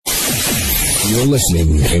You're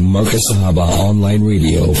listening to Marcus Sahaba Online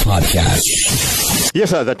Radio Podcast.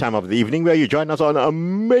 Yes, sir, that time of the evening where you join us on a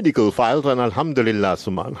medical files, and alhamdulillah,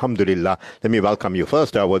 summa alhamdulillah. Let me welcome you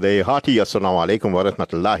first with a hearty assalamu alaikum wa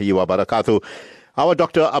rahmatullahi wa barakatuh. Our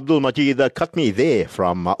Dr. Abdul Majid Khatmi there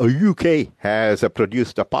from UK has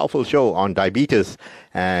produced a powerful show on diabetes,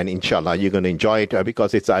 and inshallah you're going to enjoy it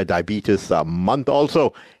because it's a diabetes month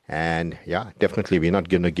also. And yeah, definitely we're not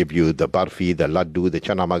going to give you the barfi, the laddu, the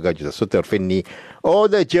chana magaj, the sutar finni, or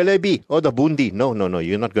the jalebi, or the bundi. No,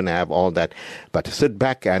 you're not going to have all that. But sit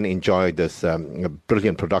back and enjoy this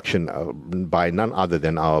brilliant production by none other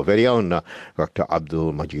than our very own Dr.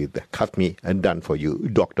 Abdul Majid Khatmi, and done for you,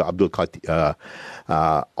 Dr. Abdul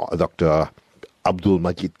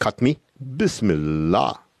Majid Khatmi.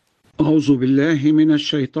 Bismillah. أعوذ بالله من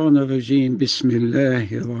الشيطان الرجيم بسم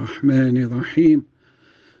الله الرحمن الرحيم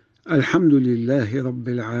الحمد لله رب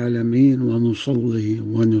العالمين ونصلي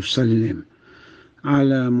ونسلم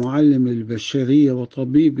على معلم البشرية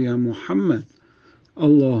وطبيبها محمد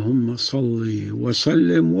اللهم صل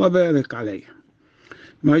وسلم وبارك عليه.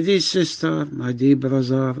 My dear sister, my dear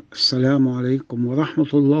brother, Assalamu alaikum wa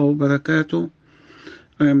rahmatullahi wa barakatuh.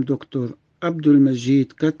 I am Dr. Abdul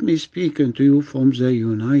Majid Khatmi speaking to you from the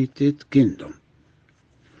United Kingdom.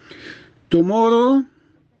 Tomorrow,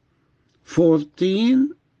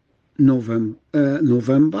 14 November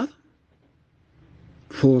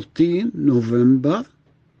 14 November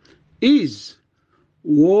is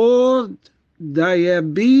World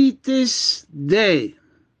Diabetes Day.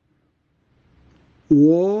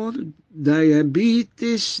 World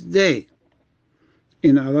Diabetes Day.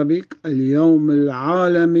 In Arabic, اليوم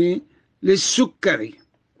العالمي للسكري.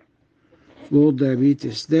 World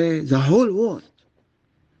Diabetes Day, the whole world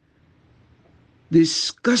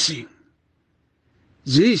discussing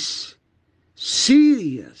this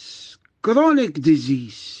serious chronic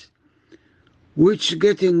disease which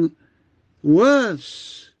getting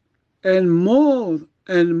worse and more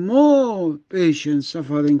patients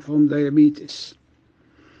suffering from diabetes.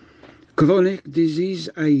 Chronic disease,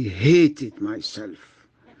 I hate it myself.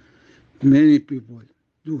 Many people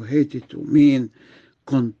do hate it too. Mean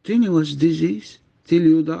continuous disease till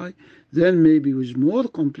you die, then maybe with more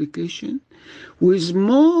complication, with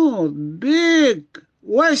more big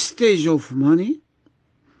wastage of money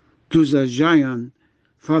to the giant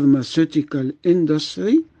pharmaceutical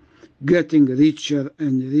industry, getting richer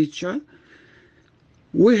and richer.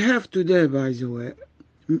 We have today, by the way,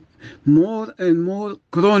 more and more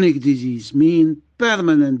chronic disease, mean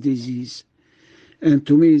permanent disease. And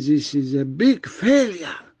to me, this is a big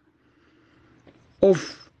failure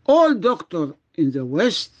of all doctors in the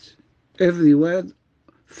West, everywhere,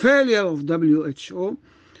 failure of WHO,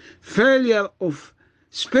 failure of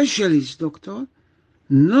specialist doctor,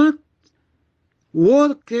 not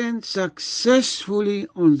working successfully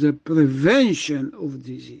on the prevention of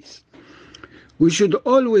disease. We should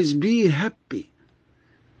always be happy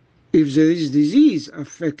if there is disease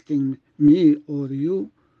affecting me or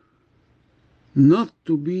you, not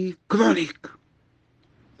to be chronic,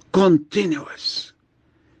 continuous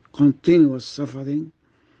suffering,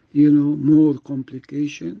 more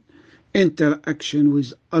complication, interaction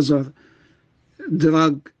with other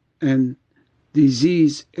drug and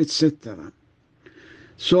disease, etc.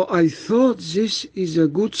 So I thought this is a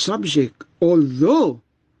good subject, although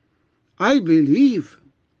I believe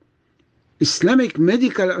Islamic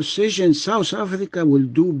Medical Association South Africa will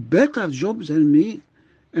do better job than me,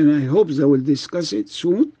 and I hope they will discuss it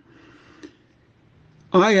soon.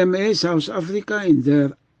 IMA South Africa in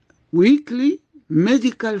their weekly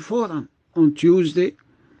medical forum on every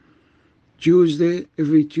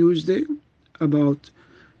Tuesday, about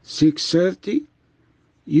 6:30,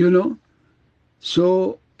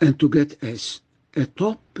 so, and to get a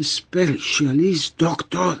top specialist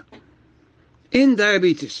doctor in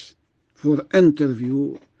diabetes for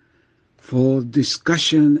interview, for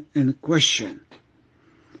discussion and question.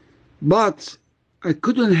 But I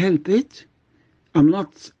couldn't help it. I'm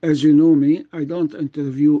not, as you know me, I don't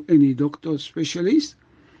interview any doctor specialist.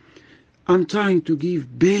 I'm trying to give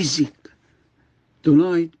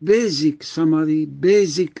tonight, basic summary,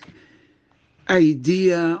 basic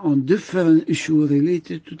idea on different issues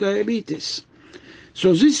related to diabetes.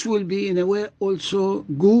 So this will be, in a way, also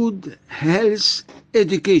good health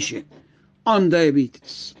education on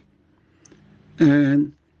diabetes.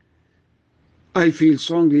 And I feel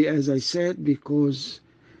strongly, as I said, because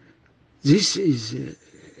this is a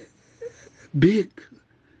big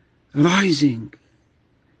rising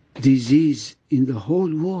disease in the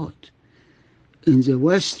whole world, in the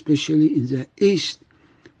West, especially in the East,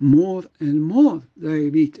 more and more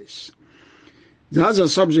diabetes. The other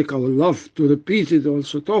subject I would love to repeat it,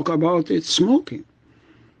 also talk about it, smoking.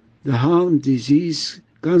 The harm, disease,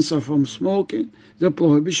 cancer from smoking, the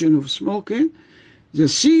prohibition of smoking, the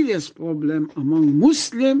serious problem among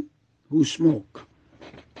Muslims who smoke.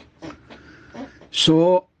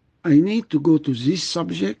 So I need to go to this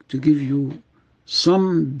subject to give you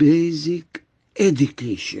some basic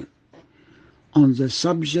education on the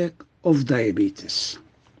subject of diabetes.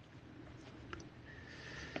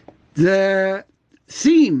 The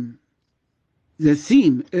theme,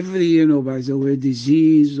 every, by the way,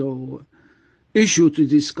 disease or issue to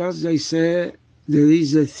discuss, they say there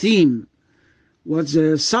is a theme. What's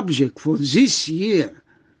the subject for this year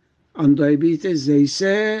on diabetes? They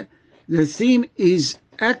say the theme is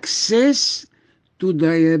access to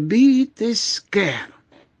diabetes care.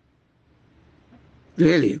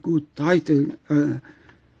 Really good title,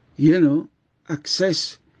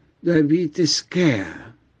 access diabetes care.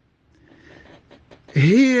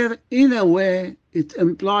 Here, in a way, it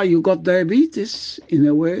implies you got diabetes, in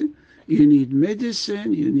a way. You need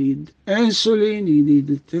medicine, you need insulin, you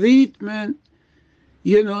need treatment,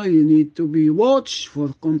 you need to be watched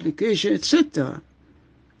for complications, etc.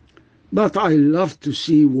 But I love to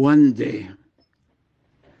see one day,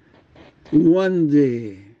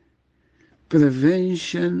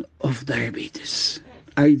 prevention of diabetes.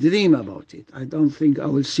 I dream about it. I don't think I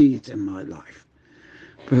will see it in my life.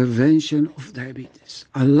 Prevention of diabetes.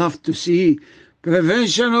 I love to see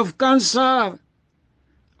prevention of cancer.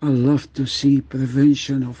 I love to see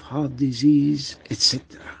prevention of heart disease,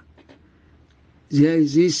 etc. There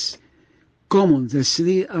is this common, the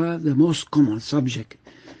three are the most common subject,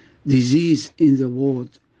 disease in the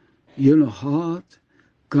world, heart,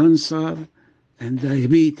 cancer, and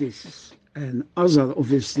diabetes, and other,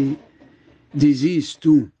 obviously, disease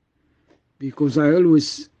too. Because I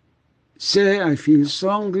always say, I feel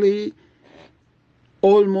strongly,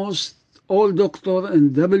 almost all doctors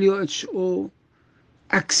and WHO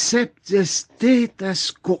accept the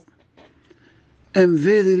status quo, and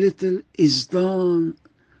very little is done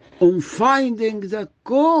on finding the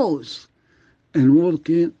cause and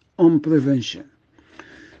working on prevention.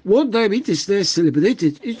 World Diabetes Day is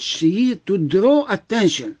celebrated each year to draw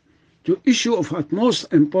attention to issue of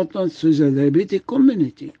utmost importance to the diabetic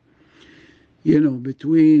community.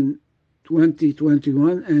 Between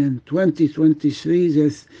 2021 and 2023, the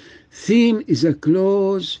theme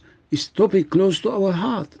is topic close to our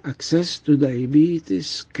heart, access to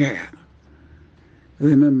diabetes care.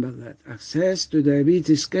 Remember that, access to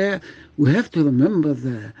diabetes care. We have to remember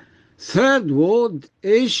the third world,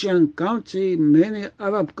 Asian country, many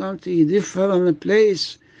Arab country, different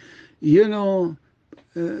place,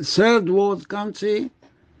 third world country,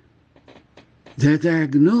 the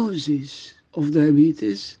diagnosis of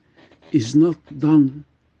diabetes is not done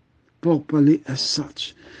properly as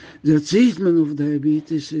such. The treatment of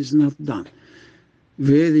diabetes is not done.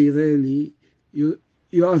 Very rarely you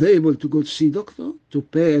are able to go to see doctor, to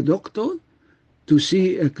pay a doctor, to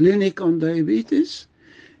see a clinic on diabetes,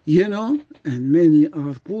 and many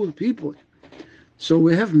are poor people. So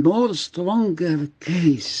we have more stronger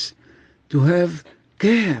case to have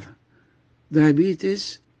care,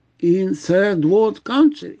 diabetes in third world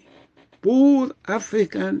country, poor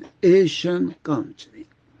African, Asian country.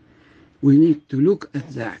 We need to look at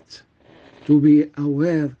that, to be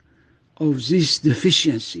aware of this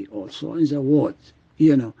deficiency also in the world.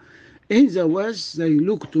 In the West, they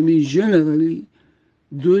look to me generally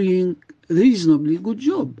doing reasonably good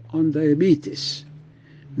job on diabetes,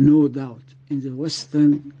 no doubt, in the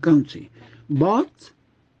Western country. But,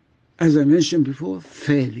 as I mentioned before,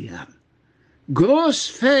 failure, gross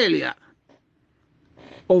failure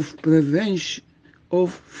of prevention,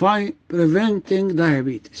 preventing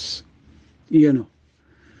diabetes.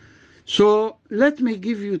 So let me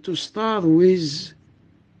give you to start with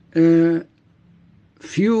a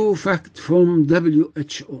few facts from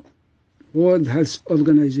WHO, World Health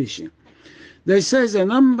Organization. They say the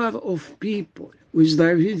number of people with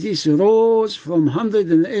diabetes rose from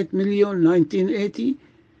 108 million in 1980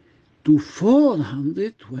 to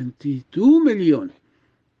 422 million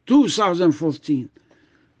 2014.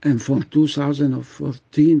 And from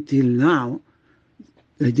 2014 till now,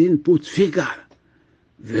 they didn't put figure,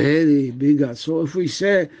 very bigger. So if we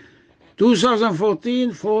say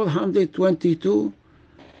 2014, 422,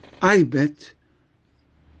 I bet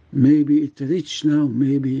maybe it reached now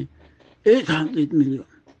maybe 800 million,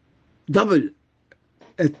 double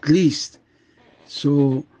at least.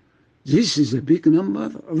 So this is a big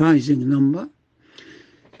number, rising number.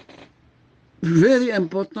 Very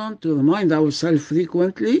important to remind ourselves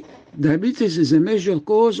frequently, diabetes is a major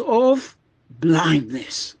cause of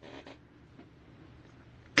blindness.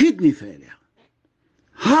 kidney failure,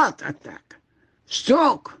 heart attack,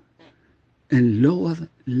 stroke, and lower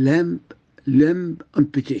limb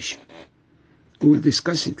amputation. We'll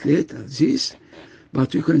discuss it later, this,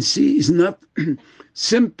 but you can see it's not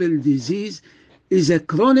simple disease, it's a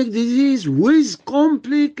chronic disease with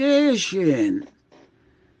complication,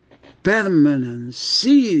 permanent,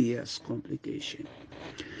 serious complication.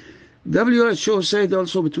 WHO said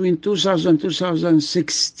also between 2000 and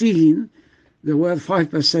 2016, there were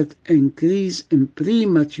 5% increase in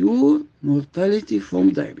premature mortality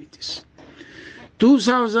from diabetes.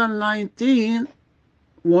 2019,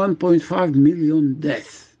 1.5 million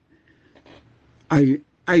deaths.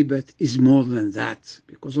 I bet is more than that,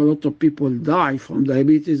 because a lot of people die from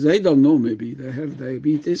diabetes. They don't know, maybe they have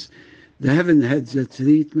diabetes, they haven't had the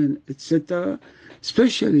treatment, etc.,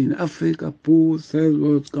 especially in Africa, poor third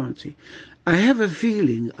world country. I have a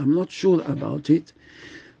feeling, I'm not sure about it,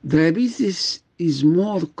 diabetes is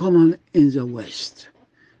more common in the West.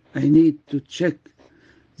 I need to check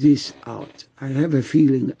this out. I have a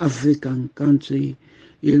feeling African country,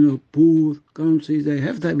 poor countries, they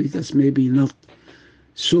have diabetes, maybe not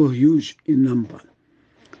so huge in number.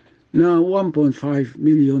 Now 1.5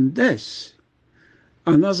 million deaths.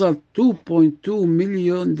 Another 2.2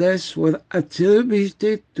 million deaths were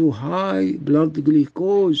attributed to high blood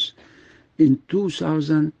glucose in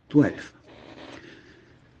 2012.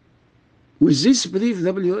 With this brief,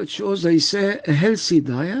 WHO, they say a healthy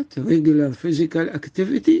diet, regular physical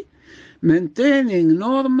activity, maintaining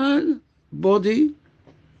normal body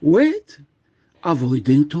weight,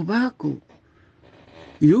 avoiding tobacco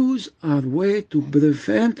use are way to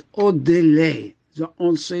prevent or delay the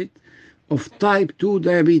onset of type 2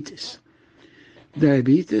 diabetes.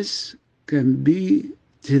 Diabetes can be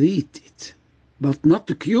treated, but not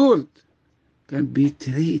cured, can be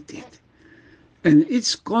treated. And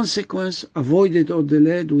its consequence avoided or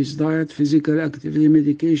delayed with diet, physical activity,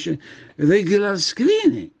 medication, regular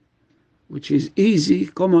screening, which is easy,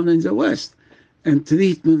 common in the West, and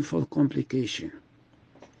treatment for complication.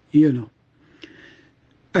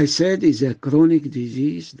 I said it's a chronic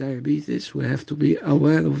disease, diabetes. We have to be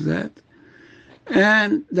aware of that.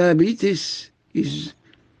 And diabetes is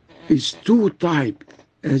two types,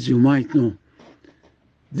 as you might know.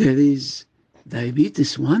 There is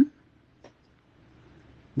diabetes 1,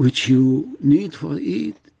 which you need for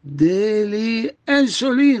it daily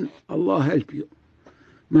insulin. Allah help you,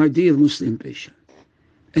 my dear Muslim patient.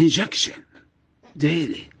 Injection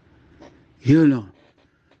daily.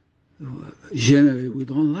 Generally, we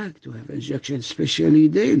don't like to have injection, especially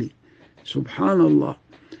daily. Subhanallah.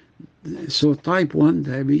 So type 1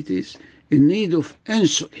 diabetes in need of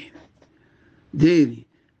insulin daily.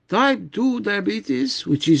 Type 2 diabetes,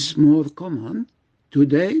 which is more common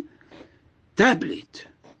today, tablet,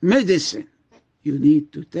 medicine you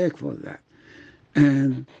need to take for that.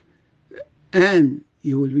 And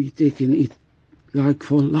you will be taking it like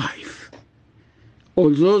for life.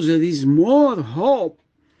 Although there is more hope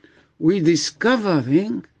we're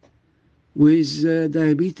discovering with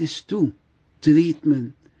diabetes 2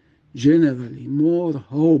 treatment, generally more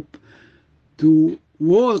hope to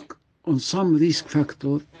work on some risk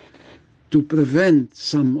factor to prevent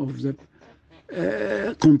some of the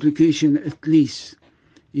complication at least,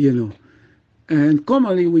 And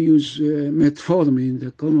commonly we use metformin,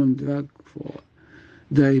 the common drug for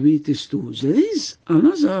diabetes 2. There is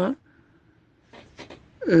another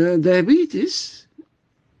diabetes,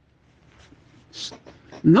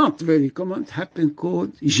 not very common, happen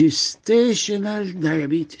called gestational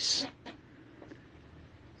diabetes.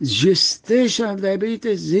 Gestational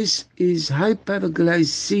diabetes, this is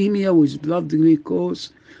hyperglycemia with blood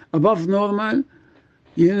glucose above normal,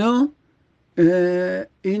 in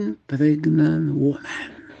pregnant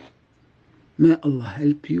woman. May Allah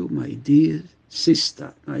help you, my dear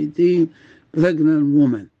sister, my dear pregnant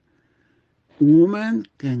woman. Woman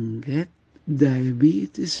can get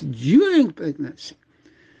diabetes during pregnancy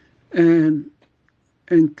and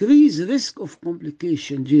increase risk of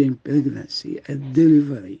complication during pregnancy and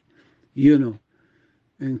delivery,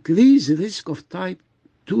 increase risk of type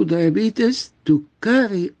 2 diabetes to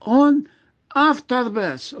carry on after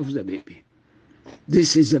birth of the baby.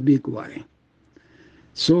 This is a big worry.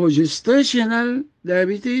 So gestational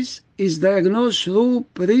diabetes is diagnosed through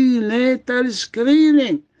prenatal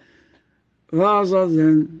screening rather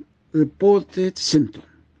than reported symptom.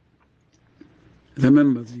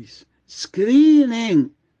 Remember this.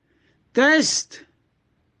 Screening, test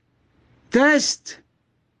to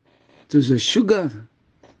the sugar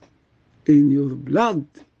in your blood,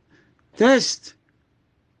 test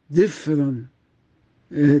different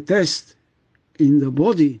test in the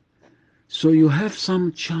body, So you have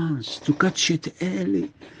some chance to catch it early.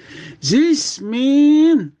 This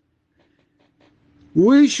means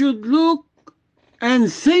we should look and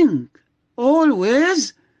think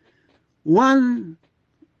always when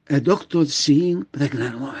a doctor seeing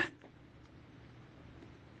pregnant woman.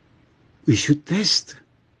 We should test.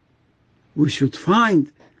 We should find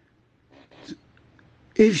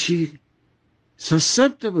if she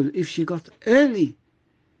susceptible, if she got early,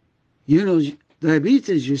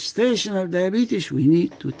 diabetes, gestational diabetes, we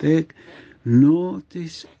need to take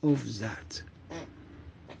notice of that.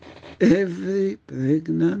 Every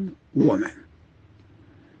pregnant woman.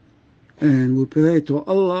 And we pray to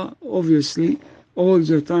Allah, obviously, all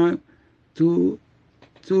the time to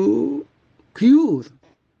cure,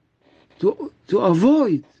 to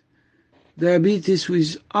avoid diabetes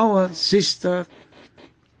with our sister,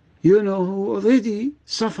 who already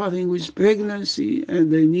suffering with pregnancy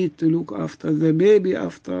and they need to look after the baby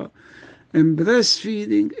after and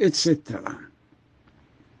breastfeeding, etc.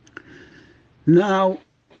 Now,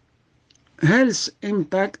 health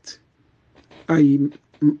impact, I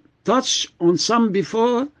touched on some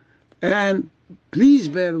before, and please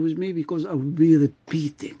bear with me because I will be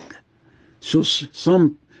repeating. So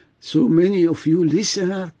many of you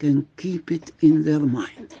listeners can keep it in their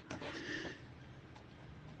mind.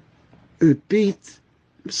 Repeat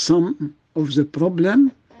some of the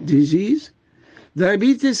problem, disease.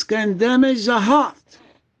 Diabetes can damage the heart.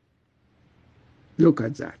 Look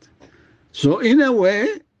at that. So in a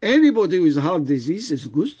way, anybody with heart disease is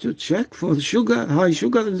good to check for sugar, high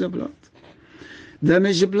sugar in the blood.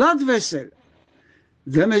 Damage the blood vessel.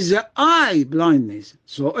 Damage the eye, blindness.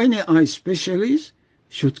 So any eye specialist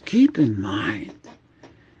should keep in mind,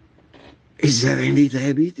 is there any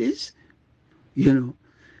diabetes?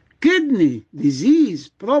 Kidney disease,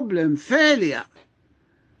 problem, failure.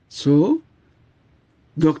 So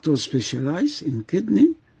doctors specialize in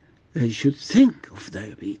kidney, they should think of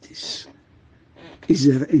diabetes. Is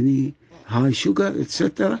there any high sugar,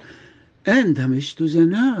 etc.? And damage to the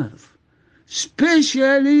nerve,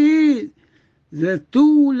 especially the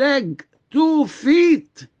 2 legs, 2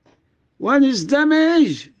 feet. One is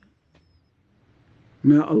damaged.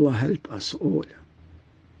 May Allah help us all.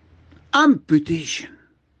 Amputation,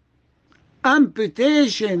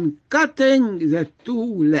 cutting the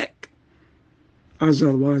 2 legs.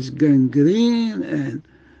 Otherwise, gangrene and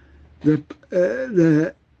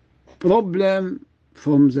the problem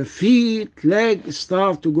from the feet, leg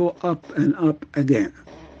start to go up and up again.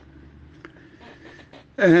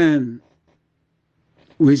 And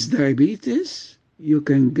with diabetes, you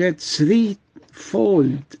can get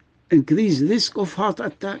 3-fold increased risk of heart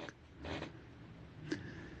attack.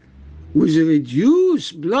 With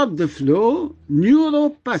reduced blood flow,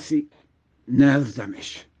 neuropathy, nerve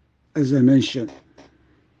damage, as I mentioned.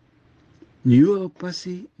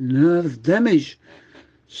 Neuropathy, nerve damage.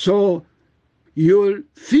 So your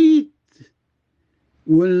feet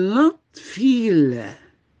will not feel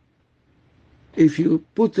if you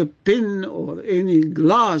put a pin or any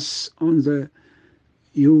glass on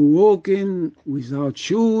you walking without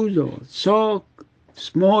shoes or sock,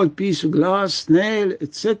 small piece of glass, nail,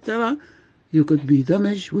 etc., you could be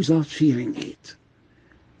damaged without feeling it.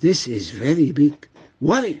 This is very big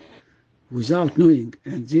worry without knowing,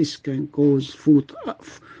 and this can cause foot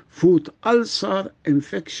ulcer,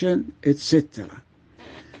 infection, etc.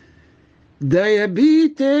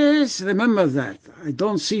 Diabetes, remember that. I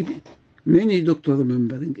don't see many doctors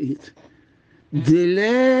remembering it.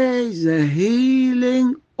 Delay the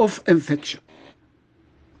healing of infection.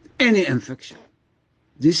 Any infection.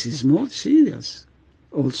 This is more serious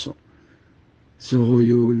also. So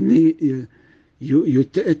you need, you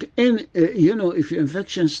take, if your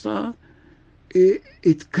infection starts,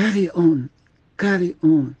 it carry on,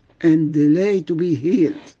 and delay to be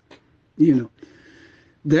healed.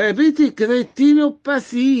 Diabetic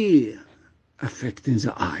retinopathy affecting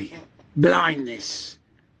the eye. Blindness,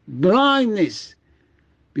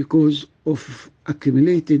 because of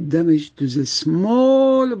accumulated damage to the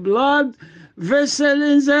small blood vessel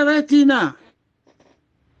in the retina.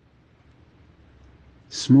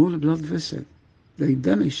 Small blood vessel, they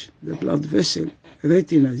damage the blood vessel,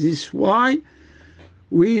 retina. This is why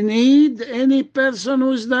we need any person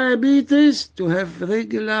with diabetes to have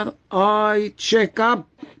regular eye checkup.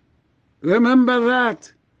 Remember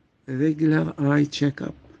that. Regular eye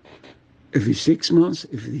checkup. Every 6 months,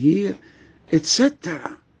 every year,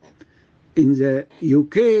 etc. In the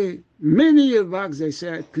UK, many years back, they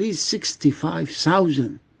say at least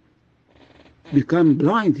 65,000 become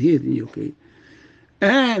blind here in the UK.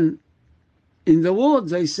 And in the world,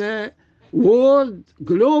 they say world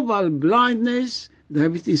global blindness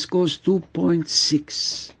diabetes cause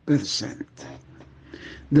 2.6%.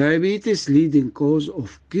 Diabetes leading cause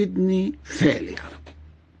of kidney failure.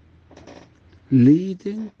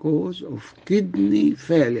 Leading cause of kidney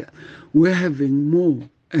failure. We're having more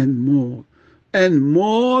and more and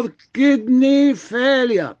more kidney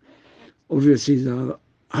failure. Obviously, there are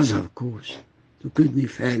other causes to kidney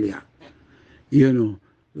failure. You know,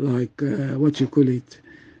 like what you call it,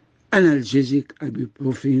 analgesic,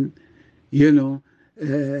 ibuprofen, you know,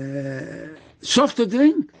 soft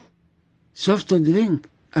drink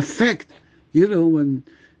affect, you know, when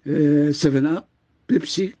 7-Up,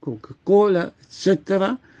 Pepsi, Coca-Cola,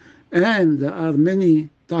 etc. And there are many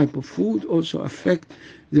type of food also affect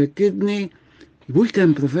the kidney. We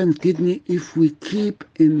can prevent kidney if we keep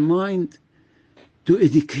in mind to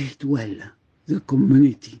educate well the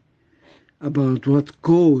community about what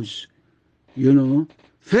cause, you know,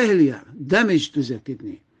 failure, damage to the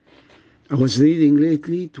kidney. I was reading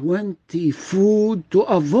lately 20 food to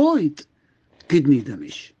avoid kidney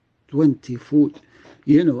damage. 20 food,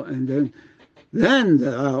 you know, and then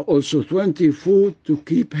there are also 20 food to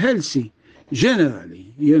keep healthy,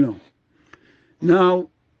 generally, you know. Now,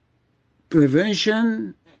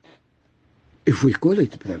 prevention, if we call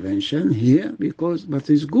it prevention here, but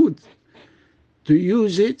it's good to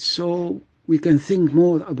use it so we can think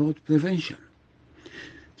more about prevention.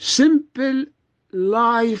 Simple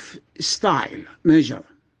lifestyle measure.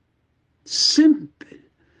 Simple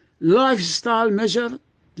lifestyle measure.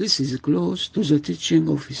 This is close to the teaching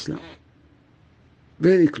of Islam.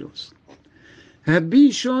 Very close. Have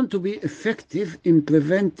been shown to be effective in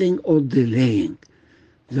preventing or delaying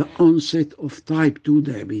the onset of type 2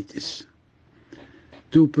 diabetes.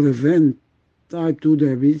 To prevent type 2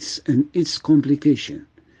 diabetes and its complication.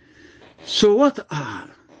 So what are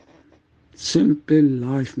simple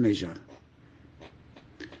life measure?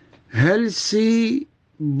 Healthy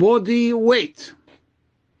body weight.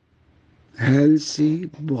 Healthy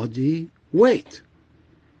body weight.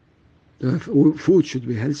 The food should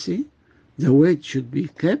be healthy. The weight should be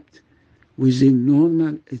kept within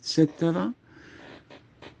normal, etc.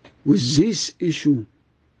 With this issue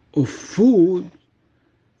of food,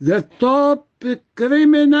 the top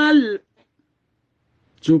criminal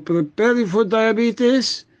to prepare for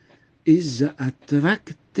diabetes is the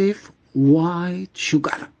attractive white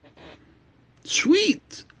sugar.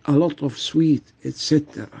 Sweet, a lot of sweet,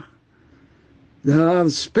 etc. There are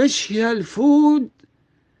special food,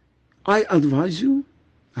 I advise you,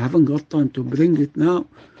 I haven't got time to bring it now,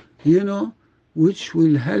 you know, which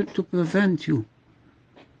will help to prevent you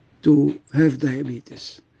to have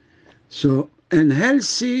diabetes. So, and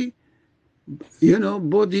healthy, you know,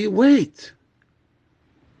 body weight.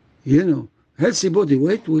 You know, healthy body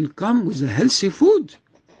weight will come with a healthy food,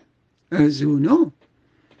 as you know.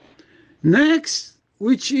 Next,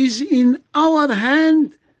 which is in our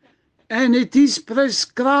hand, and it is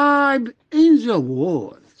prescribed in the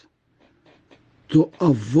world to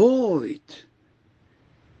avoid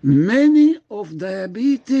many of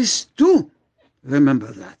diabetes too.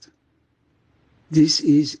 Remember that. This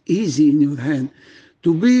is easy in your hand.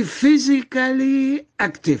 To be physically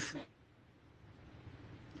active.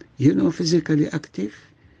 You know, physically active,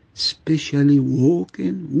 especially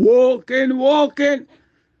walking,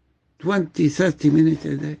 20, 30 minutes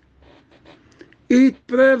a day. It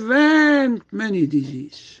prevents many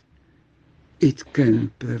diseases. It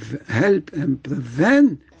can help and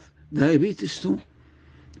prevent diabetes too.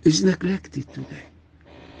 It's neglected today,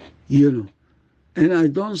 you know. And I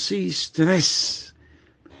don't see stressed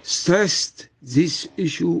this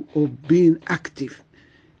issue of being active.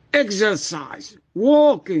 Exercise,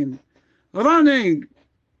 walking, running,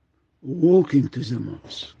 walking to the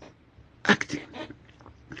mosque, active.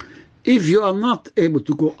 If you are not able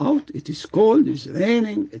to go out, it is cold, it's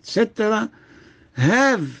raining, etc.,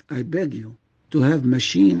 I beg you, to have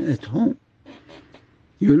machine at home.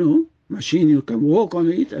 You know, machine, you can walk on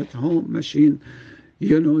it at home, machine,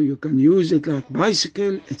 you know, you can use it like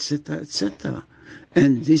bicycle, etc., etc.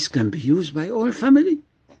 And this can be used by all family.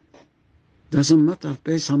 Doesn't matter,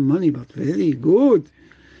 pay some money, but very good.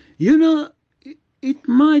 You know, it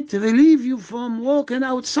might relieve you from walking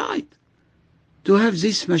outside to have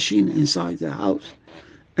this machine inside the house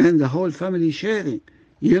and the whole family sharing,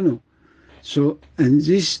 you know. So, and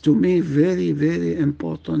this to me very, very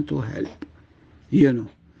important to help, you know.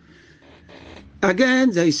 Again,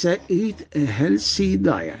 they say eat a healthy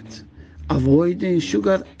diet, avoiding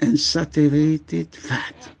sugar and saturated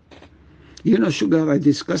fat. You know, sugar, I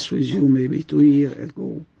discussed with you maybe 2 years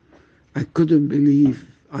ago. I couldn't believe,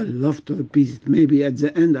 I love to repeat it. Maybe at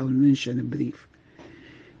the end I will mention a brief.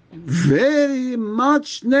 Very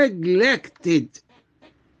much neglected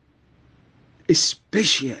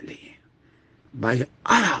especially by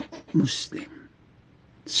Arab Muslim,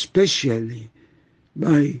 especially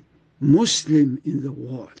by Muslim in the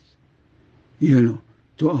world,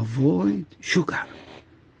 to avoid sugar.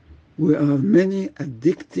 We are many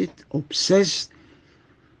addicted, obsessed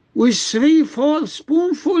with 3-4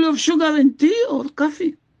 spoonful of sugar in tea or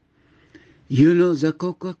coffee. The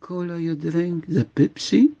Coca-Cola you drink, the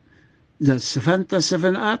Pepsi, the Fanta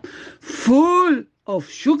 7-Up, full of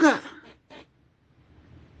sugar.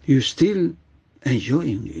 You're still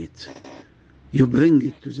enjoying it. You bring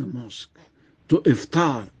it to the mosque, to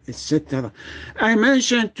iftar, etc. I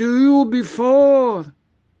mentioned to you before,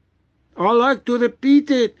 I like to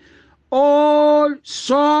repeat it, all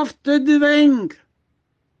soft drink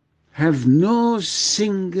have no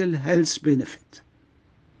single health benefit.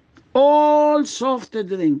 All soft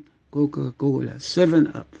drink, Coca-Cola,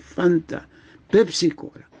 7-Up, Fanta,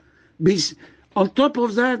 Pepsi-Cola. On top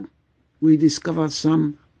of that, we discover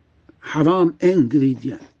some haram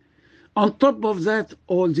ingredient. On top of that,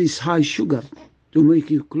 all this high sugar to make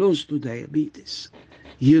you close to diabetes.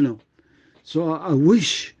 So I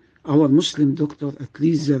wish our Muslim doctor, at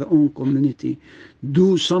least their own community,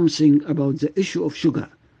 do something about the issue of sugar,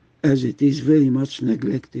 as it is very much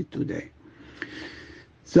neglected today.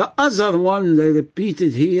 The other one they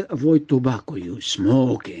repeated here, avoid tobacco use,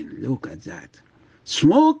 smoking. Look at that.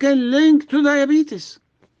 Smoking linked to diabetes.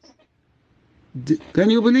 Can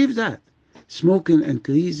you believe that? Smoking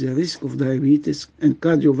increases the risk of diabetes and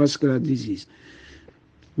cardiovascular disease.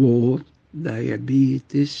 World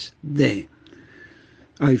Diabetes Day.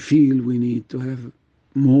 I feel we need to have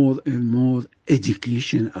more and more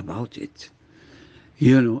education about it,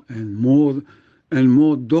 and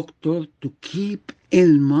more doctors to keep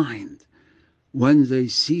in mind when they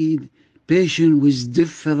see patients with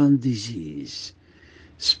different disease,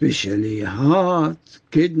 especially heart,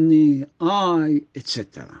 kidney, eye,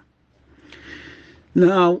 etc.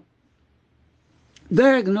 Now,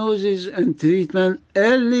 diagnosis and treatment.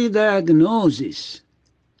 Early diagnosis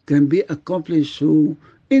can be accomplished through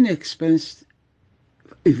inexpensive,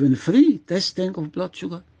 even free testing of blood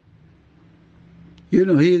sugar. Here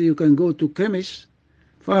you can go to chemists,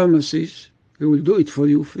 pharmacies, they will do it for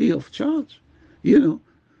you free of charge.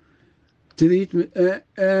 Treatment,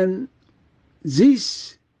 and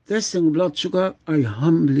this testing blood sugar, I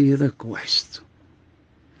humbly request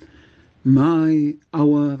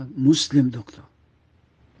our Muslim doctor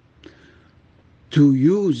to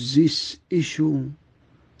use this issue,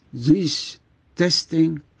 this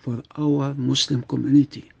testing for our Muslim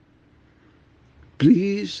community.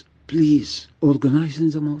 Please organize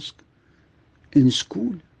in the mosque, in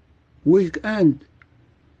school, weekend,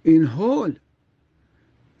 in hall,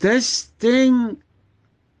 testing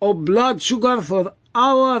of blood sugar for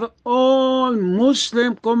our own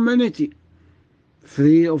Muslim community,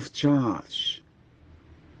 free of charge.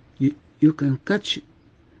 You can catch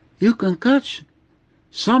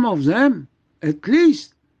some of them, at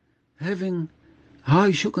least, having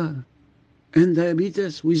high sugar and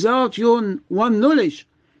diabetes without your one knowledge.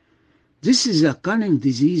 This is a cunning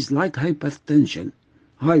disease like hypertension,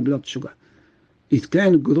 high blood sugar. It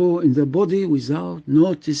can grow in the body without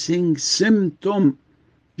noticing symptom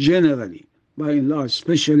generally, by and large,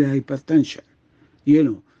 especially hypertension,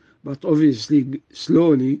 But obviously,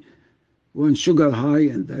 slowly, when sugar high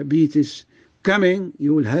and diabetes coming,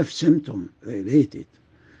 you will have symptom related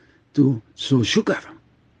to sugar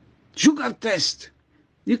test.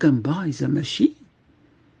 You can buy the machine.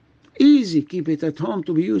 Easy, keep it at home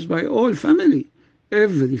to be used by all family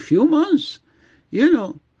every few months.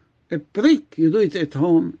 A prick, you do it at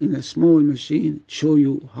home in a small machine, show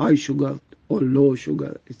you high sugar or low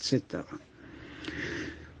sugar, etc.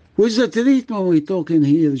 With the treatment, we're talking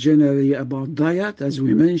here generally about diet, as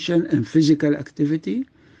we mentioned, and physical activity,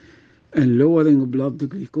 and lowering blood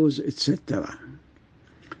glucose, etc.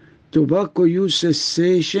 Tobacco use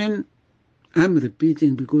cessation, I'm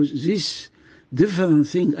repeating because this different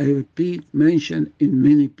thing I repeat, mentioned in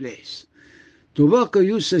many places. Tobacco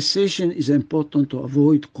use cessation is important to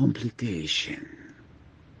avoid complication,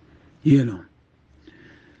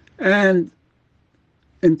 And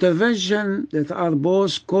intervention that are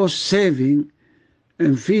both cost-saving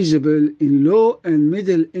and feasible in low and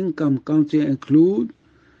middle income countries include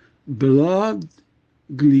blood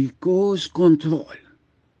glucose control.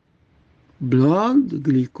 Blood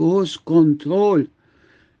glucose control,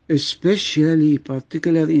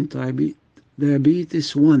 particularly in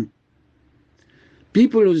diabetes 1.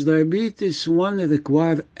 People with diabetes 1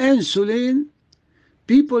 require insulin.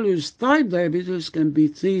 People with type diabetes can be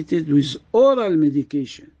treated with oral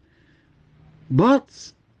medication.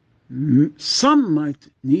 But some might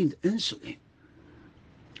need insulin.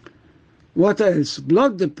 What else?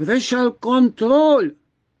 Blood pressure control.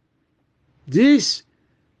 This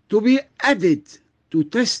to be added to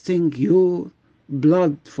testing your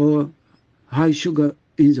blood for high sugar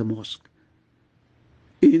in the mosque,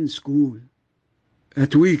 in school,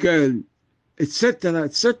 at weekend, etc.,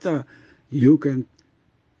 etc. You can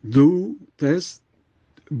do test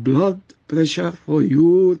blood pressure for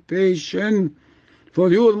your patient,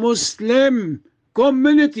 for your Muslim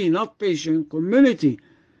community, not patient, community,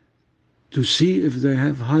 to see if they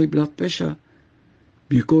have high blood pressure.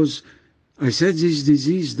 Because I said this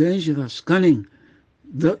disease dangerous, cunning.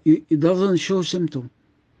 It doesn't show symptom.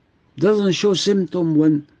 Doesn't show symptom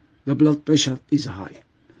when the blood pressure is high.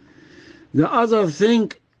 The other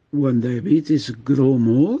thing, when diabetes grow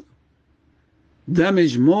more,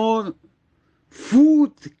 damage more,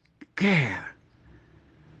 food care,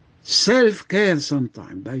 self-care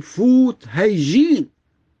sometimes, by food hygiene,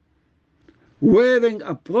 wearing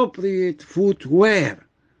appropriate footwear.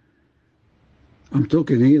 I'm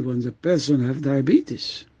talking here when the person have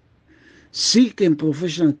diabetes, seeking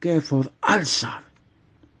professional care for ulcer,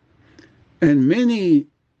 and many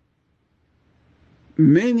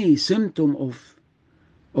symptoms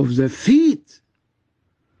of the feet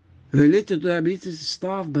related to diabetes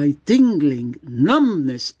start by tingling,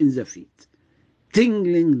 numbness in the feet.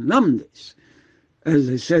 Tingling, numbness. As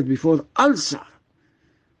I said before, ulcer,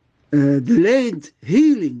 delayed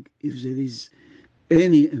healing if there is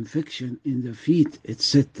any infection in the feet,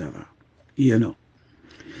 etc.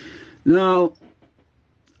 Now,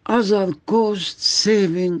 other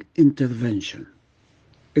cost-saving intervention,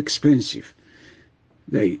 expensive.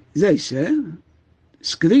 They say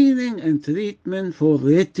screening and treatment for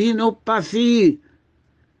retinopathy.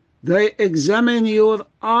 They examine your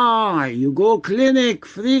eye. You go clinic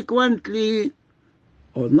frequently,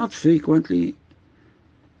 or not frequently,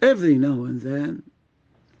 every now and then.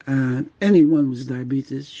 And anyone with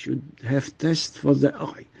diabetes should have tests for the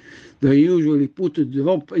eye. They usually put a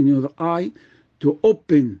drop in your eye to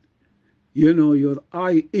open, your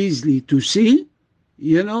eye easily to see,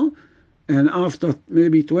 and after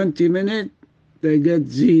maybe 20 minutes, they get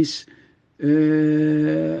this,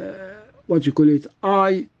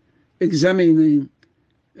 eye examining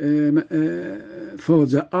for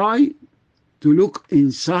the eye, to look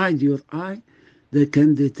inside your eye. They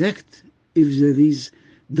can detect if there is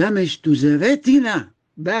damage to the retina,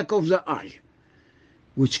 back of the eye,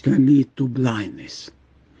 which can lead to blindness.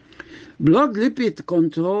 Blood lipid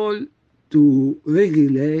control to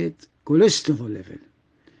regulate cholesterol level.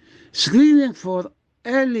 Screening for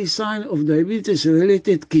early sign of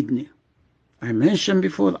diabetes-related kidney. I mentioned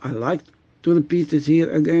before, I like to repeat it here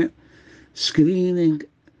again. Screening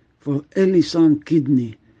for early sign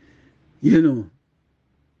kidney,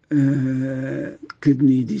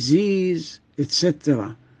 kidney disease,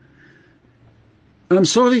 etc. I'm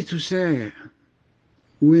sorry to say,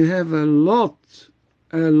 we have a lot,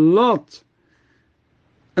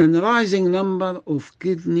 and rising number of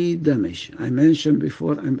kidney damage. I mentioned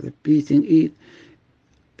before, I'm repeating it,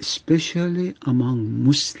 especially among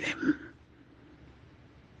Muslims.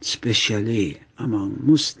 Especially among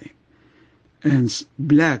Muslims. And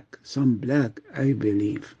some black, I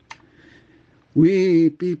believe. We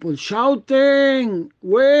people shouting,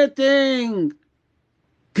 waiting,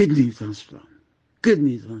 kidney transplant,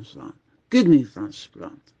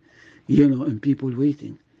 and people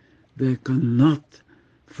waiting. They cannot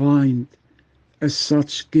find as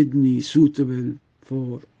such kidney suitable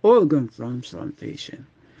for organ transplantation.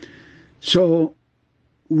 So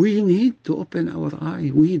we need to open our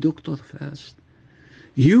eye, we doctor first.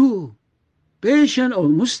 You, patient or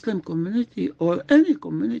Muslim community or any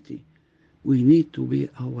community, we need to be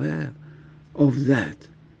aware of that,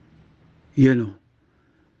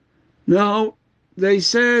 Now, they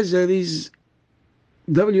say there is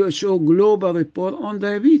WHO global report on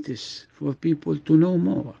diabetes for people to know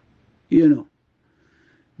more, There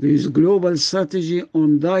is global strategy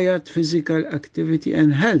on diet, physical activity,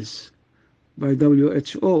 and health by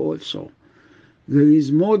WHO also. There is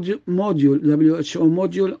WHO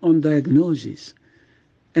module on diagnosis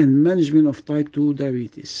and management of type 2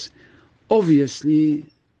 diabetes. Obviously,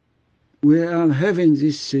 we are having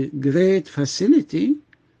this great facility.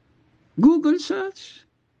 Google search.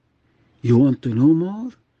 You want to know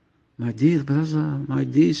more? My dear brother, my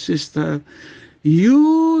dear sister,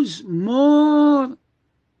 use more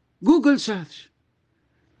Google search.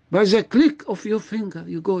 By the click of your finger,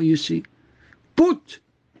 you see. Put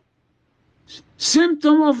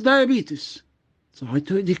symptom of diabetes. Try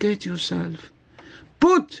to educate yourself.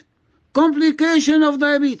 Put complication of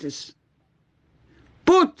diabetes.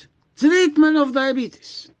 Put treatment of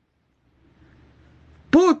diabetes.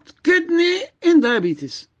 Put kidney in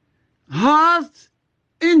diabetes, heart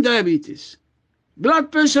in diabetes,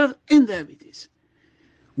 blood pressure in diabetes.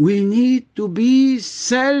 We need to be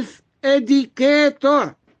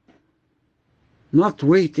self-educator, not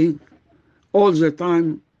waiting all the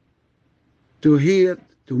time to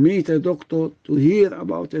meet a doctor, to hear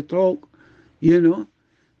about a talk.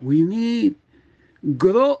 We need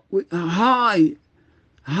high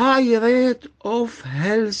rate of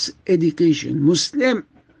health education. Muslim,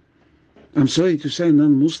 I'm sorry to say,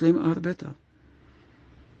 non-Muslim are better.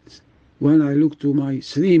 When I look to my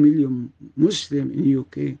 3 million Muslim in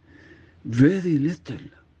UK, very little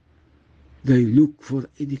they look for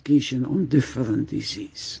education on different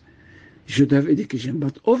diseases. You should have education,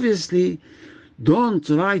 but obviously don't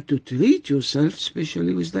try to treat yourself,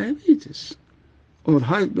 especially with diabetes or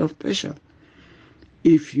high blood pressure.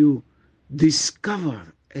 If you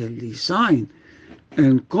discover early sign,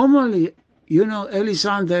 and commonly, early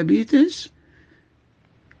sign diabetes,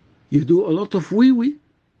 you do a lot of wee-wee,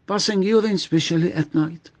 passing urine, especially at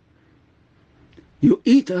night. You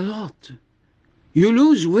eat a lot. You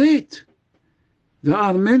lose weight.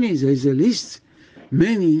 There's a list,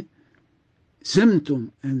 many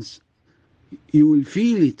symptoms, and you will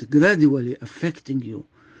feel it gradually affecting you.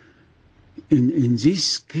 In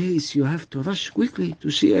this case, you have to rush quickly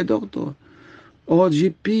to see a doctor or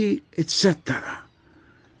GP, etc.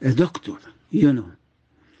 A doctor,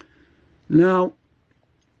 Now,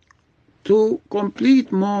 to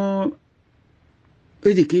complete more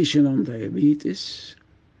education on diabetes,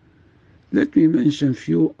 let me mention a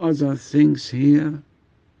few other things here.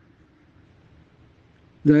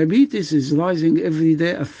 Diabetes is rising every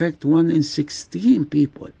day, affect 1 in 16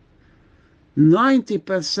 people.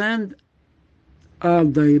 90% are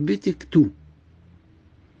diabetic too.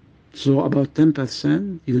 So about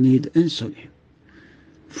 10% you need insulin.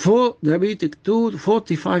 For diabetic 2,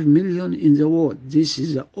 45 million in the world. This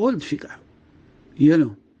is an old figure.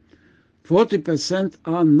 40%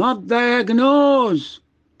 are not diagnosed.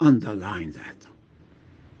 Underline that.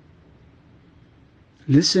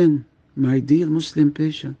 Listen, my dear Muslim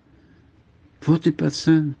patient,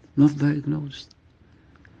 40% not diagnosed.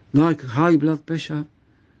 Like high blood pressure,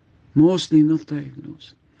 mostly not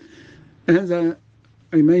diagnosed. And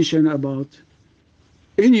I mentioned about,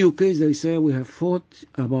 in UK they say we have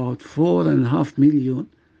about 4.5 million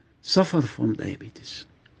suffer from diabetes.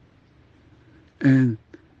 And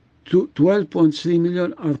 12.3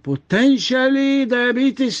 million are potentially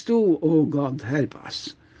diabetes too. Oh God, help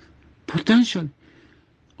us. Potential.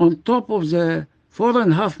 On top of the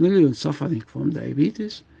 4.5 million suffering from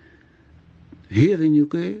diabetes, here in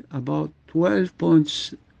UK about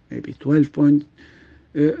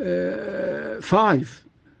 12.5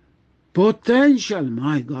 potential.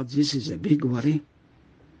 My God, this is a big worry.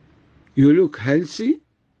 You look healthy,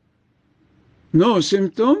 no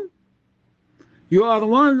symptom. You are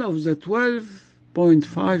one of the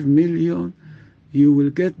 12.5 million. You will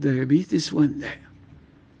get diabetes one day.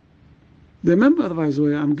 Remember, by the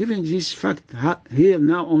way, I'm giving this fact here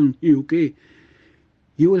now on UK.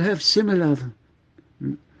 You will have similar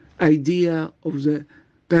idea of the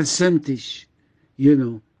percentage.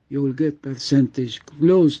 You will get percentage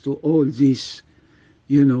close to all this,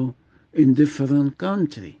 in different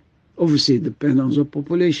country. Obviously, it depends on the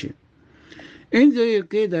population. In the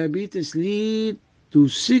UK, diabetes lead to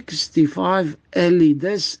 65 early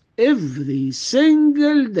deaths every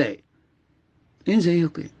single day. In the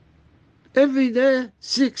UK. Every day,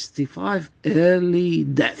 65 early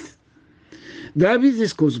deaths.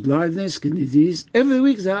 Diabetes causes blindness, kidney disease. Every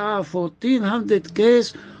week there are 1,400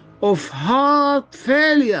 cases of heart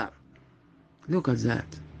failure. Look at that.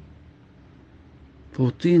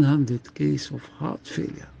 1,400 cases of heart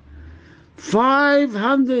failure.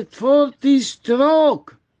 540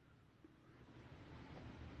 stroke.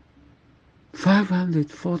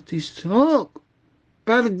 540 stroke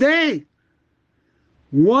per day.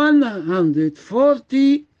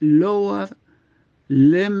 140 lower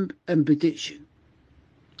limb amputation.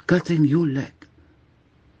 Cutting your leg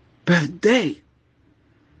per day.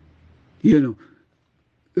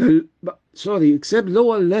 Except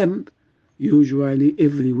lower limb, usually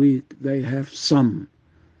every week they have some,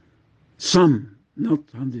 not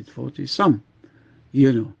 140, some,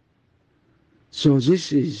 So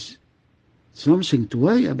this is something to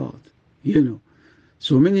worry about,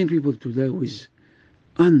 So many people today with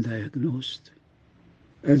undiagnosed,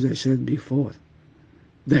 as I said before,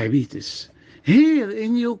 diabetes. Here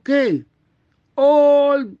in UK,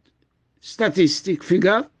 all statistic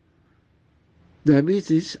figure,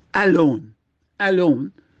 diabetes alone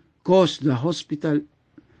cost the hospital,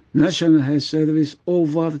 National Health Service,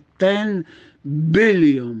 over £10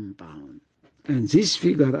 billion. and this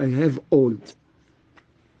figure I have old,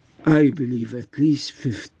 I believe at least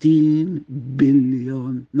 15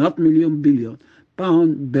 billion, not million, billion,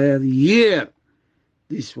 pound per year.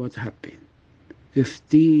 This is what happened.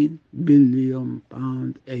 15 billion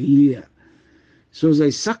pound a year. So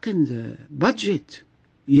they suck in the budget,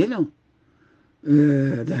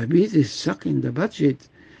 diabetes suck in the budget,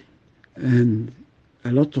 and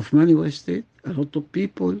a lot of money wasted, a lot of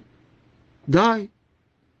people die.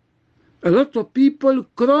 A lot of people,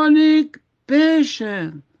 chronic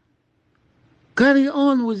patient, carry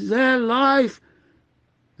on with their life.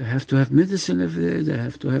 They have to have medicine every day, they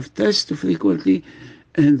have to have tests frequently,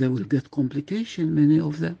 and they will get complications, many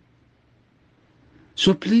of them.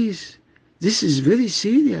 So please, this is very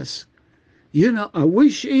serious. I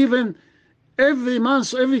wish even every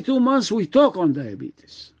month, every 2 months, we talk on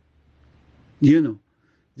diabetes.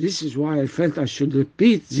 This is why I felt I should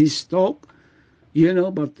repeat this talk,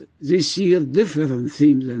 but this year different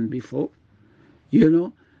theme than before,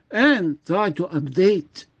 and try to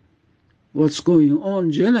update what's going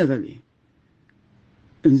on generally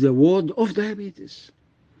in the world of diabetes.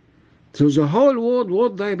 So the whole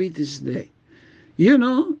World Diabetes Day.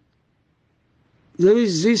 There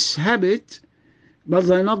is this habit, but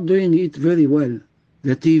they're not doing it very well.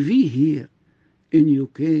 The TV here in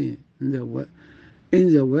UK, in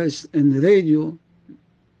the West, and radio,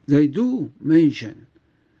 they do mention,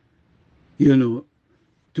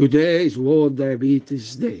 today is World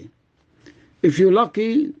Diabetes Day. If you're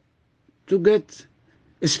lucky to get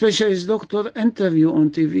a specialist doctor interview on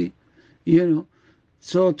TV,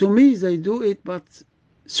 So to me, they do it, but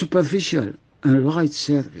superficial and light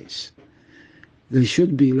service. They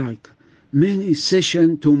should be like mini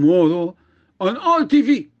session tomorrow on all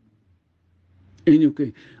TV in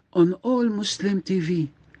UK, on all Muslim TV.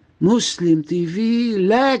 Muslim TV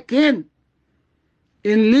lacking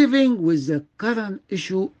in living with the current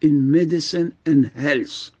issue in medicine and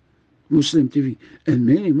health. Muslim TV and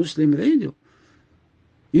many Muslim radio.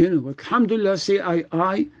 But alhamdulillah,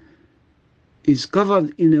 CII is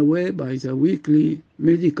covered in a way by the weekly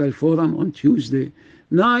medical forum on Tuesday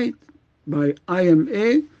night, by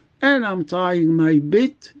IMA, and I'm trying my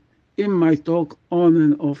bit in my talk on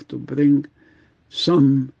and off to bring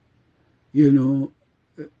some,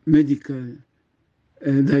 medical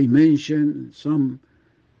dimension, some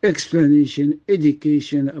explanation,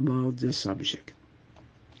 education about the subject.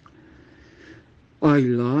 I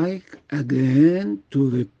like again to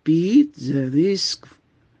repeat the risk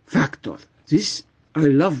factor. This, I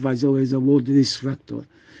love, by the way, the word risk factor.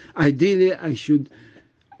 Ideally, I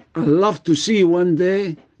love to see one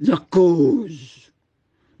day the cause.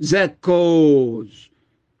 The cause.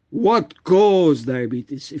 What caused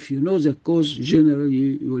diabetes? If you know the cause,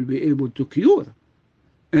 generally you will be able to cure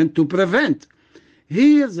and to prevent.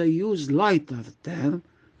 Here they use lighter term,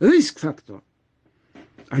 risk factor.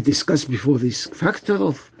 I discussed before risk factor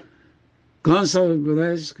of cancer of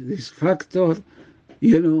breast, risk factor,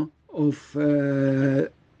 of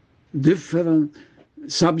different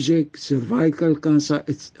subjects, cervical cancer,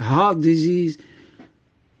 it's heart disease,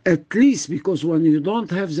 at least, because when you don't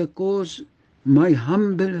have the cause, my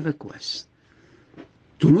humble request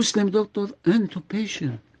to Muslim doctor and to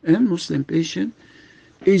patient and Muslim patient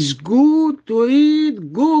is good to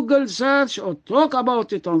read Google search or talk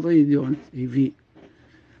about it on radio and TV.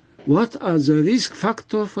 What are the risk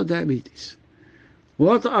factors for diabetes?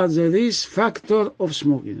 What are the risk factors of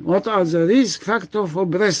smoking? What are the risk factors for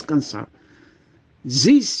breast cancer?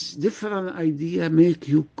 These different ideas make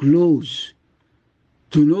you close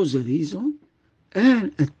to know the reason,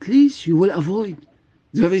 and at least you will avoid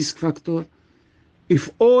the risk factor if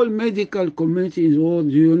all medical community in the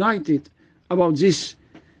world united about this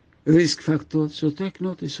risk factor. So take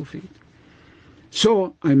notice of it.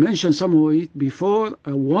 So I mentioned some of it before.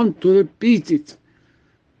 I want to repeat it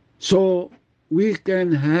so we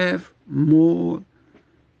can have more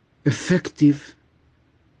effective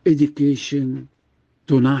education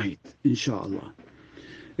tonight, inshallah.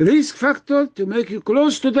 Risk factor to make you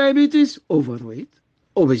close to diabetes: overweight,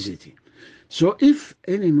 obesity. So if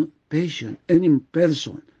any patient, any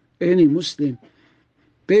person, any Muslim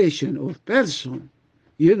patient or person,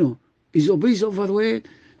 is obese, overweight,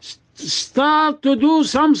 start to do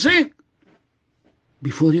something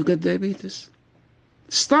before you get diabetes.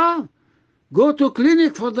 Start. Go to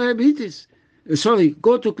clinic for diabetes.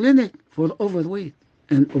 Go to clinic for overweight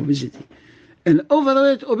and obesity. And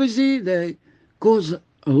overweight, obesity, they cause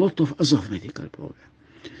a lot of other medical problems.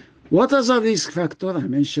 What other risk factor? I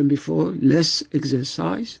mentioned before, less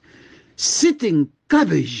exercise, sitting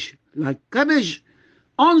cabbage, like cabbage,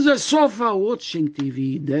 on the sofa watching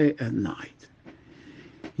TV day and night.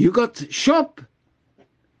 You got shop.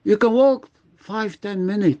 You can walk 5-10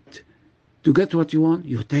 minutes to get what you want.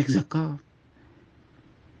 You take the car.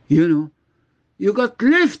 You know, you got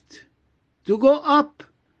lift to go up.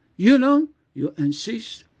 You know, you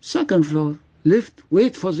insist. Second floor, lift,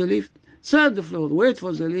 wait for the lift. Third floor, wait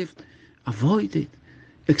for the lift. Avoid it.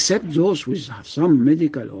 Except those with some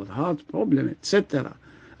medical or heart problem, etc.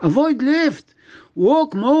 Avoid lift.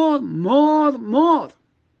 Walk more.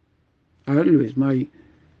 Always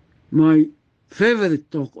my favorite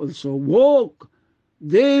talk also. Walk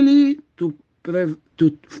daily to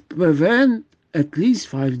prevent at least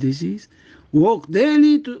 5 diseases. Walk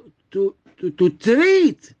daily to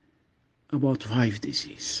treat about 5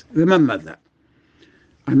 diseases. Remember that.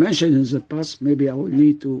 I mentioned in the past, maybe I will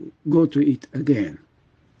need to go to it again.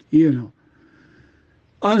 You know,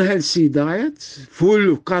 unhealthy diets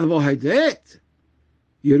full of carbohydrate.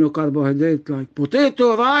 You know, carbohydrate like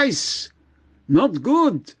potato, rice, not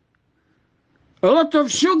good. A lot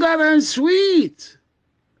of sugar and sweet.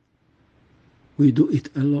 We do it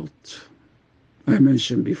a lot. I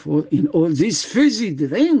mentioned before, in all this fizzy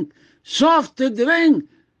drink, soft drink,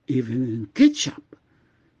 even in ketchup,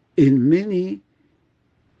 in many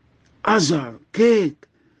other cake,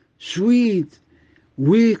 sweet,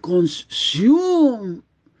 we consume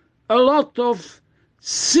a lot of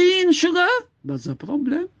seen sugar, but the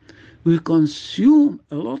problem, we consume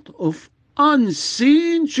a lot of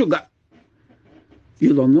unseen sugar.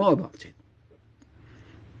 You don't know about it.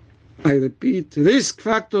 I repeat, risk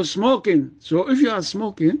factor smoking. So if you are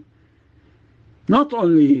smoking, not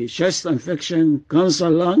only chest infection, cancer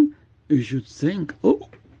lung, you should think, oh,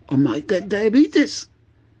 I might get diabetes.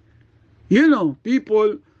 You know,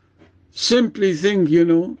 people simply think, you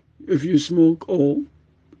know, if you smoke, oh,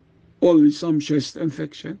 only some chest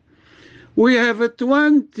infection. We have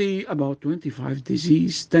about 25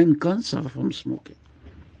 disease, 10 cancer from smoking.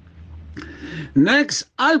 Next,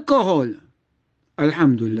 alcohol.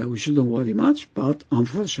 Alhamdulillah, we shouldn't worry much, but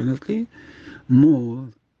unfortunately, more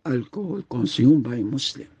alcohol consumed by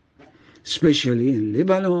Muslims, especially in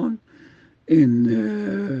Lebanon, in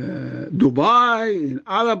Dubai, in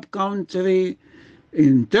Arab country,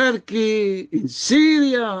 in Turkey, in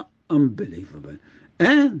Syria. Unbelievable.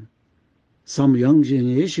 And some young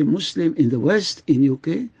generation Muslim in the West, in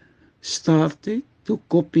UK, started to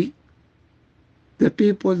copy the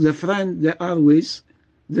people, the friend they are with,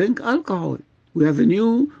 drink alcohol. We have a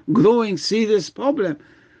new, growing, serious problem.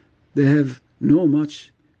 They have no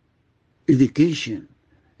much education,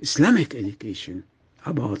 Islamic education,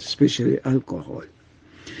 about especially alcohol.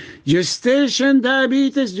 Gestation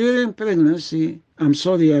diabetes during pregnancy. I'm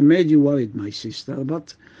sorry I made you worried, my sister,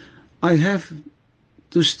 but I have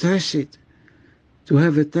to stress it, to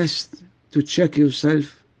have a test, to check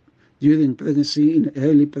yourself during pregnancy, in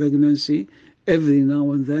early pregnancy, every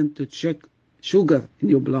now and then to check sugar in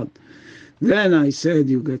your blood. Then I said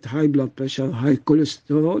you get high blood pressure, high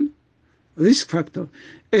cholesterol, risk factor.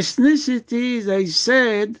 Ethnicity, they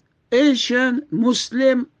said Asian,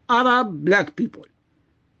 Muslim, Arab, black people.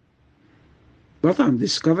 But I'm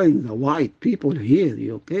discovering the white people here,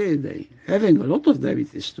 okay, they having a lot of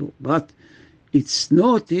diabetes too. But it's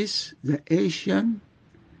notice the Asian,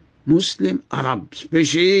 Muslim, Arab,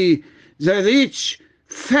 especially the rich,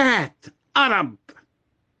 fat Arab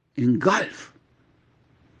in Gulf.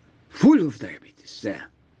 Full of diabetes there,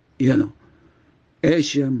 you know.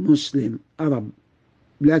 Asian, Muslim, Arab,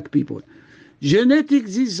 black people.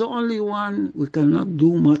 Genetics is the only one we cannot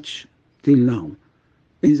do much till now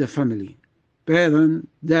in the family. Parent,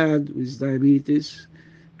 dad with diabetes,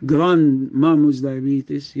 grandmom with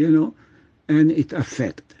diabetes, you know, and it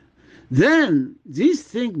affects. Then, this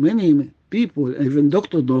thing many people, even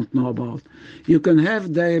doctors don't know about. You can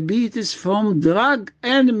have diabetes from drug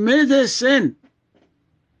and medicine.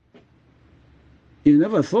 You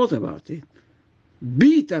never thought about it.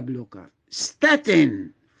 Beta blocker,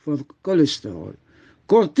 statin for cholesterol,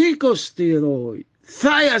 corticosteroid,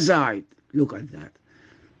 thiazide. Look at that.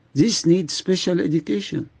 This needs special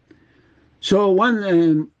education. So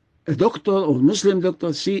when a doctor or Muslim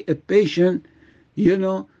doctor see a patient, you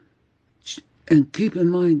know, and keep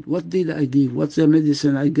in mind, what did I give? What's the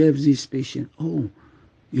medicine I gave this patient? Oh,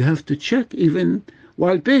 you have to check even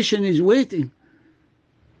while patient is waiting.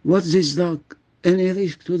 What's this drug? Any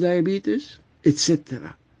risk to diabetes,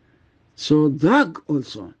 etc. So drug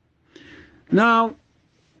also. Now,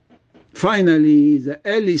 finally, the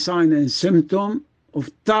early sign and symptom of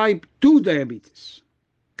type 2 diabetes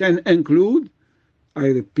can include, I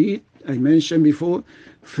repeat, I mentioned before,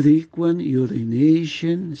 frequent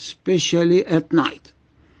urination, especially at night.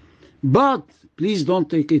 But please don't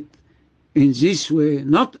take it in this way.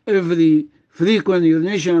 Not every frequent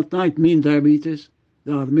urination at night mean diabetes.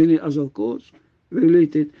 There are many other causes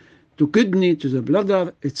related to kidney, to the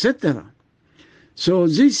bladder, etc. So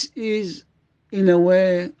this is, in a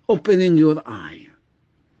way, opening your eye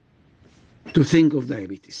to think of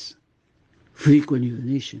diabetes. Frequent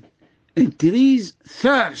urination. Increase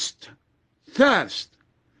thirst.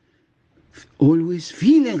 Always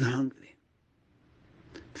feeling hungry.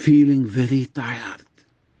 Feeling very tired.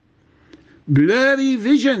 Blurry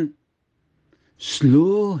vision.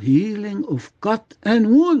 Slow healing of cut and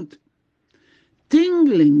wound.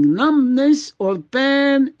 Tingling, numbness or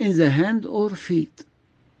pain in the hand or feet.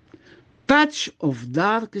 Patch of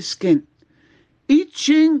dark skin.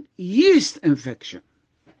 Itching, yeast infection.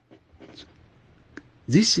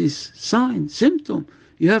 This is sign, symptom.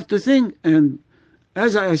 You have to think, and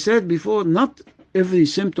as I said before, not every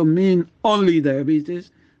symptom means only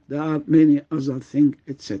diabetes. There are many other things,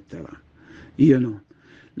 etc.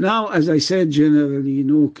 Now, as I said, generally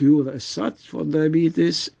no cure as such for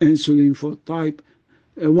diabetes, insulin for type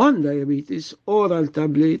 1 diabetes, oral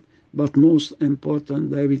tablet, but most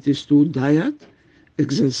important, diabetes 2 diet,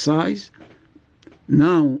 exercise.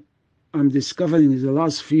 Now, I'm discovering in the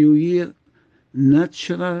last few years,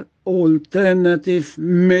 natural alternative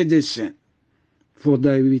medicine for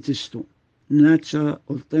diabetes 2. Natural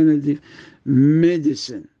alternative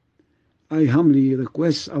medicine. I humbly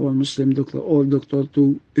request our Muslim doctor or doctor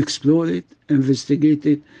to explore it, investigate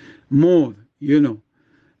it more,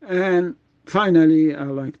 And finally, I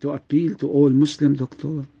like to appeal to all Muslim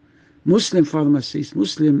doctors, Muslim pharmacists,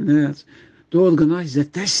 Muslim nurses, to organize the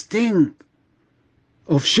testing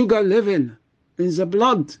of sugar level in the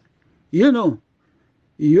blood.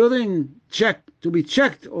 Urine check, to be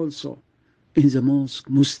checked also in the mosque,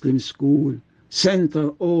 Muslim school, center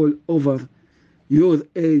all over your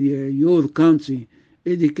area, your country.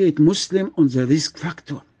 Educate Muslim on the risk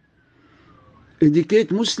factor.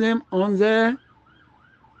 Educate Muslim on the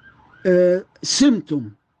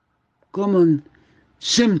symptom. Common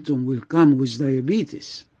symptom will come with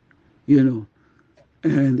diabetes,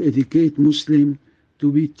 and educate Muslim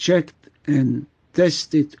to be checked and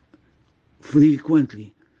tested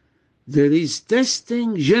frequently. There is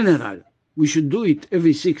testing general. We should do it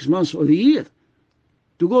every 6 months or a year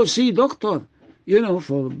to go see doctor,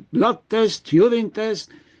 for blood test, urine test,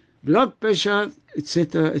 blood pressure,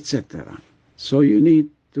 etc., etc. So you need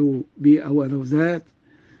to be aware of that.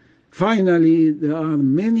 Finally, there are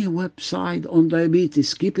many websites on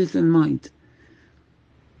diabetes. Keep it in mind.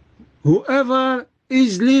 Whoever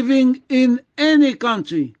is living in any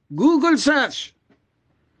country, Google search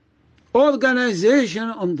organization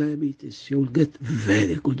on diabetes. You'll get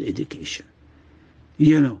very good education.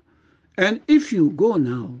 And if you go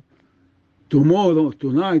now,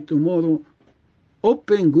 tonight,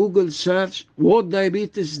 open Google search World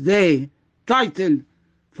Diabetes Day, title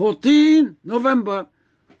 14 November.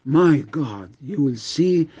 My God, you will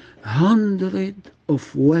see hundreds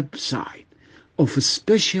of websites of a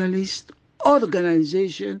specialist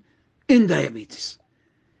organization in diabetes.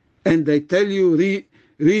 And they tell you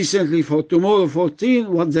recently for tomorrow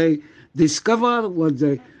 14 what they discover, what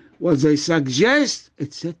they suggest,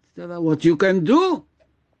 etc., what you can do.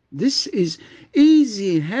 This is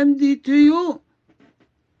easy, handy to you.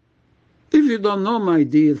 If you don't know, my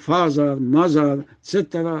dear father, mother,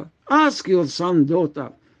 etc., ask your son,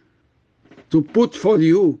 daughter to put for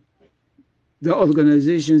you the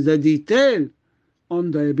organizations, the detail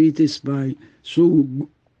on diabetes through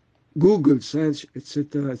Google search,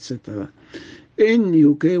 etc., etc. In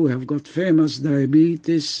UK, we have got famous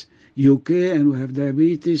Diabetes UK, and we have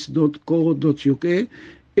diabetes.co.uk.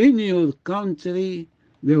 In your country,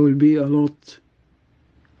 there will be a lot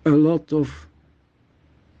of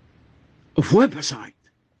website.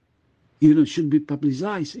 Should be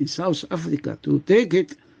publicized in South Africa to take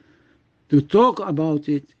it, to talk about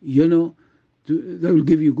it. They will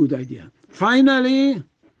give you a good idea. Finally,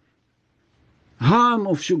 harm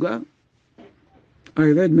of sugar. I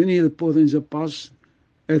read many reports in the past,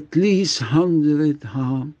 at least 100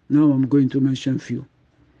 harm. Now I'm going to mention a few.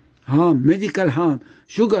 Harm, medical harm.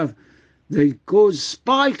 Sugar, they cause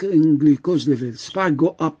spike in glucose level. Spike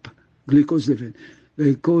go up, glucose level.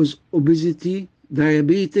 They cause obesity,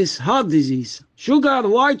 diabetes, heart disease. Sugar,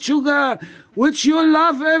 white sugar, which you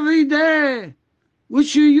love every day,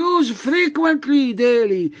 which you use frequently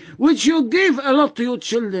daily, which you give a lot to your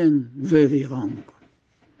children. Very wrong.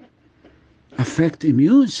 Affect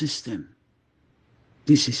immune system.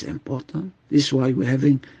 This is important. This is why we're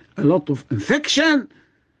having a lot of infection,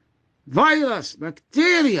 virus,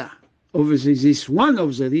 bacteria. Obviously, this is one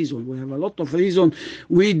of the reasons. We have a lot of reasons.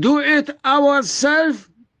 We do it ourselves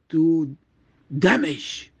to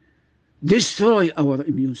damage destroy our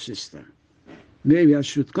immune system. Maybe I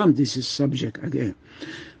should come this is subject again.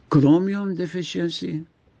 Chromium deficiency,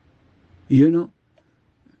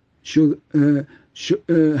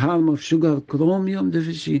 harm of sugar, chromium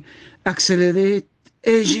deficiency, accelerate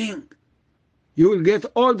aging. You will get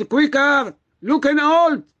old quicker, looking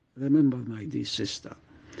old. Remember, my dear sister.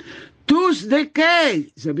 Tooth decay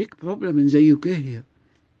is a big problem in the UK here.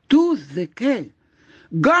 Tooth decay.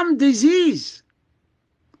 Gum disease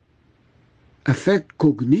affect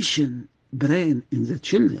cognition, brain in the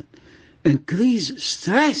children. Increase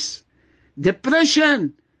stress,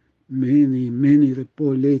 depression. Many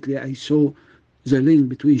reports lately I saw the link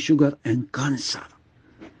between sugar and cancer.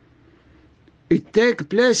 It takes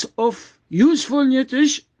place of useful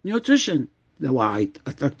nutrition, the white,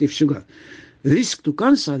 attractive sugar. Risk to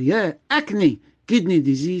cancer, acne, kidney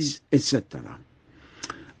disease, etc.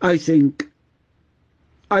 I think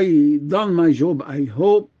I done my job. I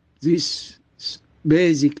hope this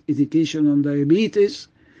basic education on diabetes,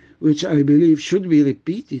 which I believe should be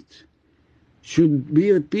repeated, should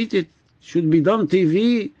be done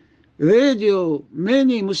TV, radio,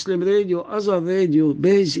 many Muslim radio, other radio,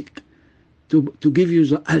 basic, to give you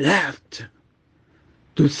the alert,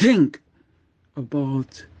 to think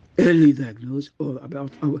about early diagnosis or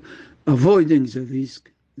about avoiding the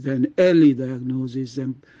risk, then early diagnosis,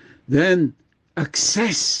 then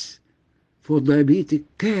access for diabetic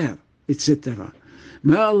care, etc.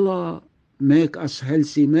 May Allah make us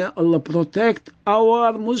healthy. May Allah protect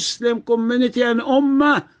our Muslim community and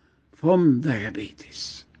Ummah from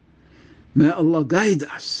diabetes. May Allah guide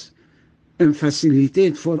us and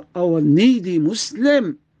facilitate for our needy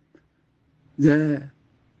Muslim the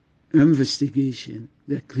investigation,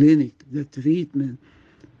 the clinic, the treatment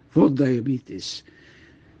for diabetes.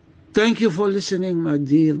 Thank you for listening, my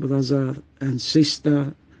dear brother and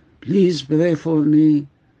sister. Please pray for me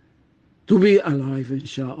to be alive,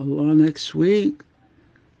 inshallah, next week.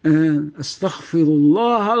 And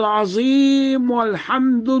astaghfirullah al-azim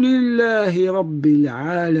walhamdulillahi rabbil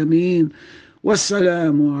alameen.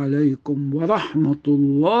 Wassalamu alaikum wa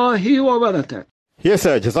rahmatullahi wa barakatuh. Yes,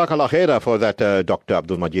 sir. Jazakallah khaira for that, Dr.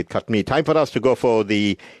 Abdul Majid Khatmi. Time for us to go for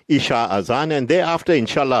the Isha Azan, and thereafter,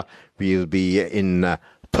 inshallah, we'll be in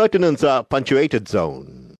Pertinence Punctuated Zone.